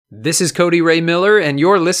This is Cody Ray Miller, and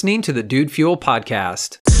you're listening to the Dude Fuel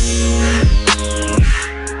Podcast.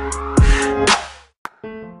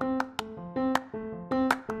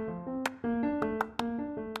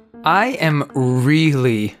 I am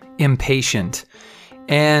really impatient.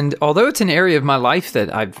 And although it's an area of my life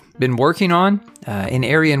that I've been working on, an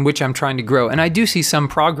area in which I'm trying to grow, and I do see some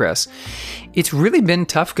progress, it's really been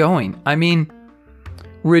tough going. I mean,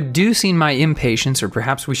 reducing my impatience, or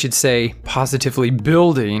perhaps we should say positively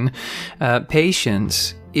building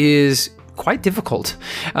patience, is quite difficult,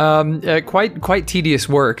 quite tedious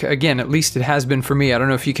work. Again, at least it has been for me. I don't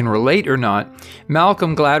know if you can relate or not.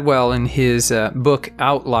 Malcolm Gladwell, in his book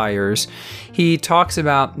Outliers, he talks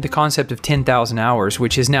about the concept of 10,000 hours,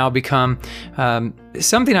 which has now become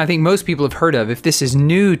something I think most people have heard of. If this is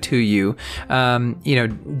new to you,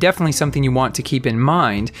 definitely something you want to keep in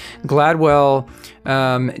mind. Gladwell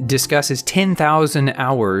discusses 10,000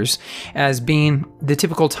 hours as being the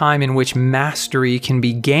typical time in which mastery can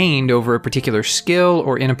be gained over a particular skill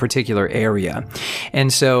or in a particular area.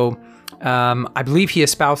 And so I believe he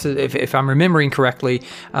espouses, if I'm remembering correctly,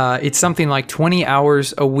 it's something like 20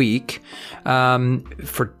 hours a week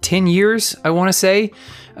for 10 years, I want to say.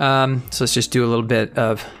 So let's just do a little bit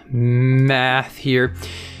of math here.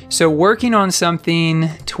 So working on something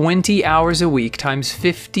 20 hours a week times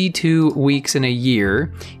 52 weeks in a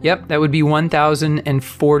year, yep, that would be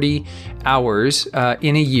 1,040 hours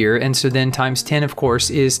in a year. And so then times 10, of course,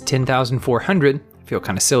 is 10,400. I feel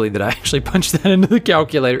kind of silly that I actually punched that into the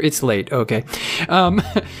calculator. It's late, okay.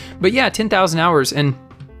 But yeah, 10,000 hours. And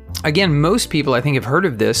again, most people, I think, have heard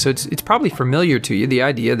of this, so it's probably familiar to you, the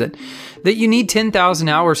idea that you need 10,000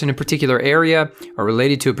 hours in a particular area or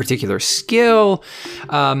related to a particular skill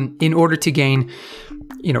in order to gain,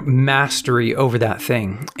 mastery over that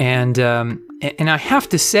thing. And I have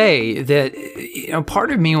to say that,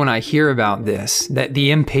 part of me when I hear about this, that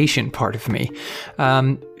the impatient part of me,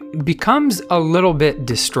 becomes a little bit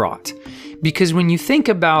distraught. Because when you think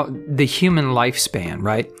about the human lifespan,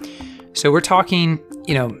 right? So we're talking,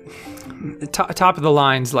 top of the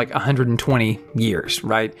line's like 120 years,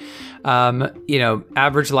 right?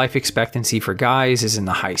 Average life expectancy for guys is in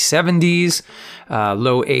the high 70s,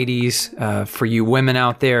 low 80s for you women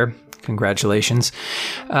out there. Congratulations.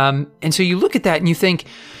 And so you look at that and you think,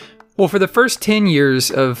 well, for the first 10 years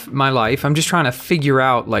of my life, I'm just trying to figure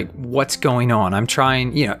out like what's going on. I'm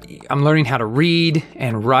learning how to read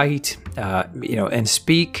and write, and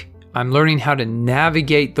speak. I'm learning how to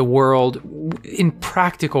navigate the world in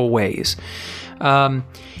practical ways.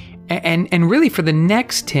 And really for the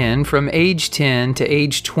next 10, from age 10 to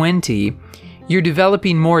age 20, you're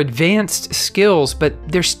developing more advanced skills, but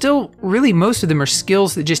they're still really, most of them are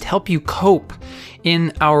skills that just help you cope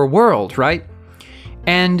in our world, right?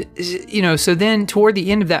 And, so then toward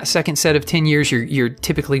the end of that second set of 10 years, you're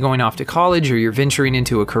typically going off to college or you're venturing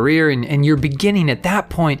into a career and you're beginning at that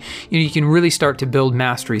point, you can really start to build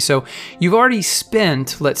mastery. So you've already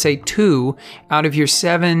spent, let's say 2 out of your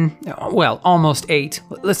 7, well, almost 8,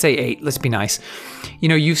 let's say 8, let's be nice.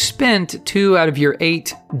 You've spent 2 out of your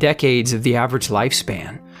 8 decades of the average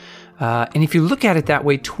lifespan. And if you look at it that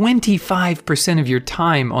way, 25% of your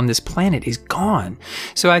time on this planet is gone.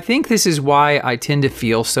 So I think this is why I tend to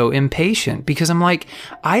feel so impatient, because I'm like,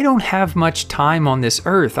 I don't have much time on this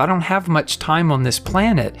earth. I don't have much time on this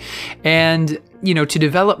planet. And, to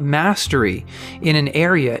develop mastery in an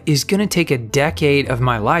area is going to take a decade of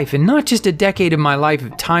my life, and not just a decade of my life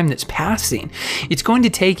of time that's passing. It's going to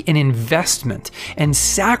take an investment and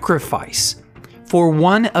sacrifice for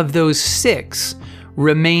one of those 6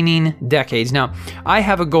 remaining decades. Now, I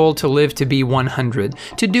have a goal to live to be 100,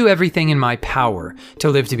 to do everything in my power to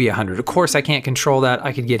live to be 100. Of course, I can't control that.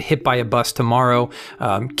 I could get hit by a bus tomorrow.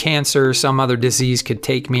 Cancer, some other disease could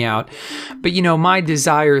take me out. But, my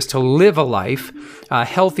desire is to live a life, a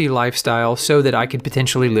healthy lifestyle, so that I could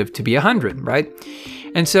potentially live to be 100, right?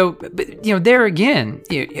 And so, there again,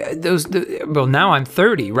 now I'm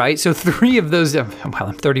 30, right? So 3 of those, I'm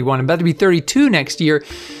 31, I'm about to be 32 next year.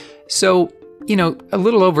 So, a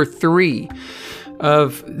little over 3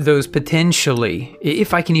 of those potentially,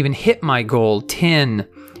 if I can even hit my goal, 10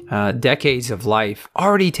 decades of life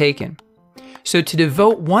already taken. So to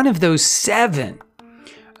devote one of those 7,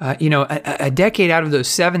 a decade out of those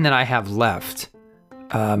 7 that I have left,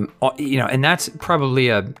 and that's probably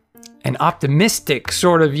an optimistic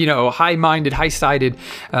sort of, high-minded, high-sided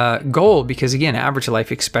goal, because again, average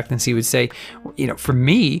life expectancy would say, for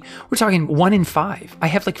me, we're talking 1 in 5. I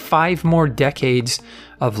have like 5 more decades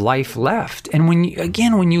of life left. And when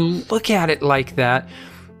you look at it like that,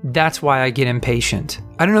 that's why I get impatient.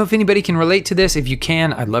 I don't know if anybody can relate to this. If you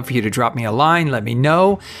can, I'd love for you to drop me a line, let me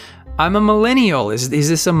know. I'm a millennial. Is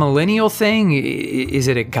this a millennial thing? Is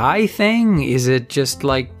it a guy thing? Is it just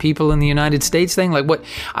like people in the United States thing? Like what?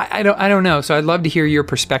 I don't know. So I'd love to hear your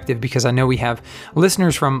perspective, because I know we have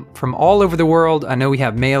listeners from all over the world. I know we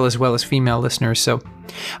have male as well as female listeners. So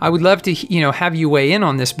I would love to, have you weigh in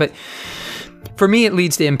on this. But for me, it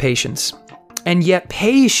leads to impatience. And yet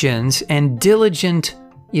patience and diligent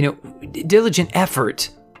effort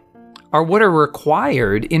are what are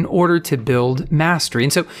required in order to build mastery.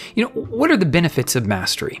 And so, what are the benefits of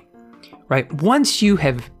mastery, right? Once you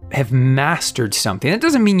have mastered something, that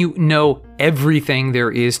doesn't mean you know everything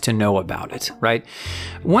there is to know about it, right?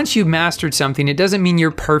 Once you've mastered something, it doesn't mean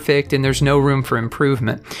you're perfect and there's no room for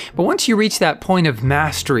improvement. But once you reach that point of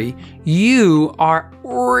mastery, you are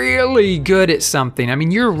really good at something. I mean,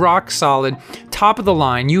 you're rock solid, top of the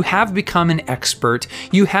line. You have become an expert.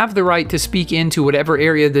 You have the right to speak into whatever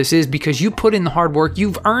area this is because you put in the hard work.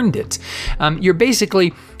 You've earned it. You're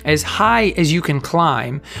basically as high as you can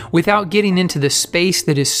climb without getting into the space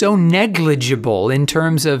that is so negligible in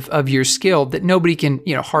terms of your skill that nobody can,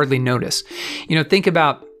 hardly notice. Think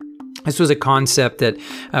about, this was a concept that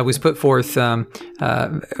was put forth by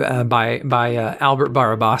Albert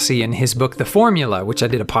Barabasi in his book, The Formula, which I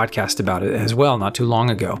did a podcast about it as well not too long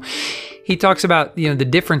ago. He talks about, the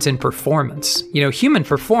difference in performance. Human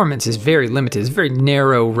performance is very limited. It's a very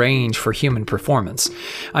narrow range for human performance.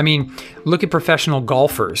 I mean, look at professional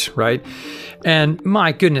golfers, right? And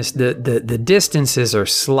my goodness, the distances are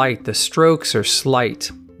slight. The strokes are slight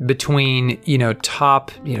between,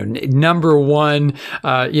 top, number one,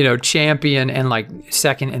 champion and like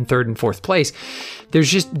second and third and fourth place.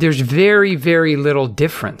 There's very, very little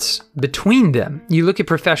difference between them. You look at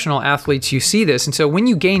professional athletes, you see this. And so when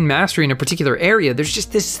you gain mastery in a particular area, there's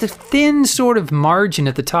just this thin sort of margin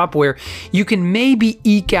at the top where you can maybe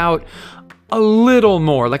eke out a little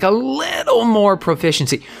more, like a little more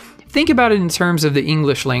proficiency. Think about it in terms of the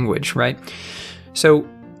English language, right? So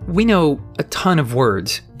we know a ton of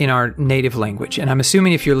words in our native language. And I'm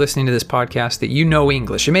assuming if you're listening to this podcast that you know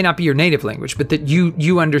English. It may not be your native language, but that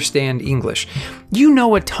you understand English. You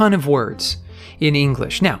know a ton of words in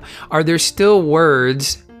English. Now, are there still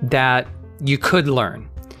words that you could learn?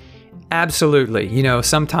 Absolutely.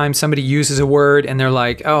 Sometimes somebody uses a word and they're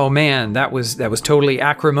like, oh man, that was totally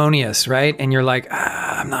acrimonious, right? And you're like,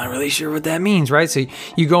 I'm not really sure what that means, right? So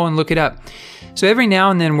you go and look it up. So every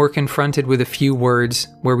now and then we're confronted with a few words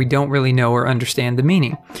where we don't really know or understand the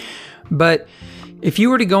meaning. But if you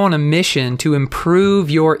were to go on a mission to improve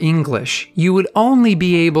your English, you would only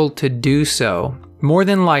be able to do so, more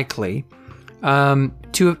than likely,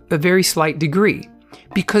 to a very slight degree,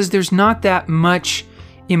 because there's not that much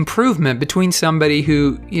improvement between somebody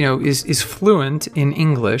who, is fluent in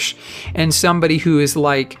English and somebody who is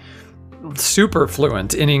like super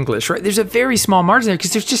fluent in English, right? There's a very small margin there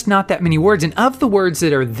because there's just not that many words. And of the words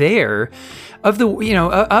that are there, of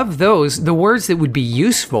those, the words that would be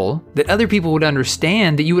useful, that other people would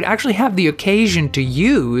understand, that you would actually have the occasion to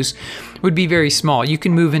use, would be very small. You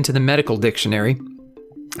can move into the medical dictionary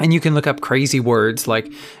and you can look up crazy words like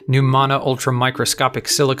pneumona ultramicroscopic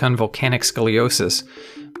silicon volcanic scoliosis.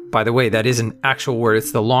 By the way, that is an actual word.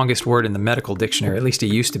 It's the longest word in the medical dictionary, at least it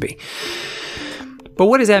used to be. But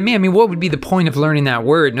what does that mean? I mean, what would be the point of learning that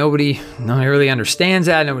word? Nobody really understands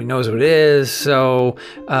that. Nobody knows what it is. So,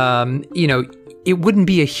 it wouldn't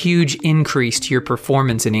be a huge increase to your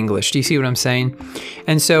performance in English. Do you see what I'm saying?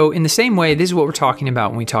 And so in the same way, this is what we're talking about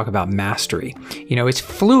when we talk about mastery. It's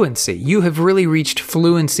fluency. You have really reached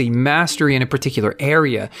fluency, mastery in a particular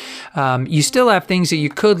area. You still have things that you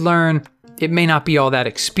could learn. It may not be all that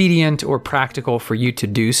expedient or practical for you to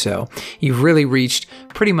do so. You've really reached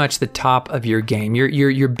pretty much the top of your game.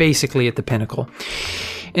 You're basically at the pinnacle.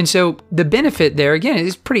 And so the benefit there, again,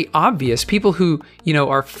 is pretty obvious. People who,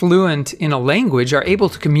 are fluent in a language are able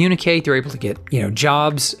to communicate. They're able to get,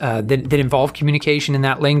 jobs that involve communication in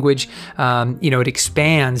that language. It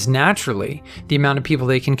expands naturally the amount of people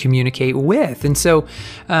they can communicate with. And so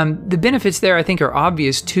the benefits there, I think, are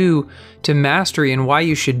obvious to mastery and why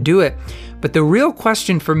you should do it. But the real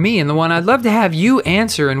question for me, and the one I'd love to have you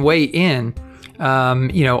answer and weigh in,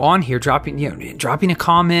 on here, dropping a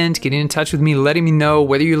comment, getting in touch with me, letting me know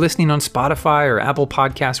whether you're listening on Spotify or Apple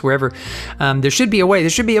Podcasts, wherever. There should be a way. There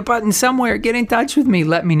should be a button somewhere. Get in touch with me.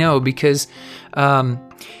 Let me know because,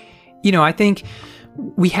 I think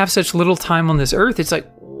we have such little time on this earth. It's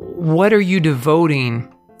like, what are you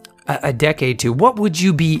devoting a decade to? What would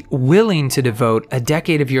you be willing to devote a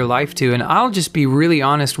decade of your life to? And I'll just be really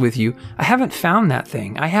honest with you. I haven't found that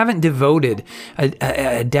thing. I haven't devoted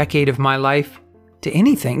a decade of my life to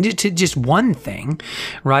anything, to just one thing,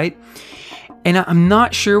 right? And I'm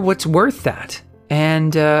not sure what's worth that.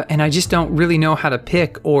 and I just don't really know how to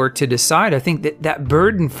pick or to decide. I think that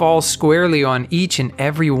burden falls squarely on each and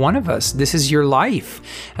every one of us. This is your life.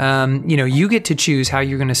 You get to choose how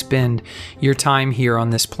you're going to spend your time here on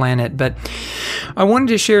this planet. But I wanted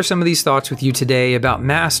to share some of these thoughts with you today about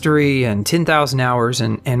mastery and 10,000 hours,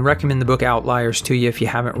 and recommend the book Outliers to you if you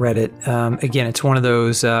haven't read it. Again, it's one of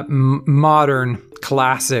those modern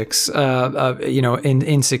classics,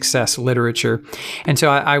 in success literature. And so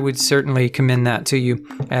I would certainly commend that to you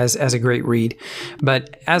as a great read.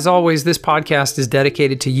 But as always, this podcast is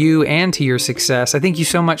dedicated to you and to your success. I thank you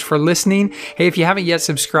so much for listening. Hey, if you haven't yet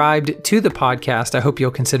subscribed to the podcast, I hope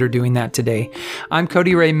you'll consider doing that today. I'm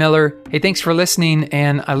Cody Ray Miller. Hey, thanks for listening,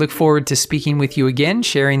 and I look forward to speaking with you again,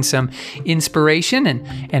 sharing some inspiration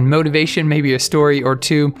and motivation, maybe a story or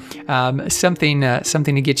two, something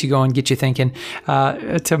to get you going, get you thinking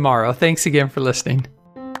tomorrow. Thanks again for listening.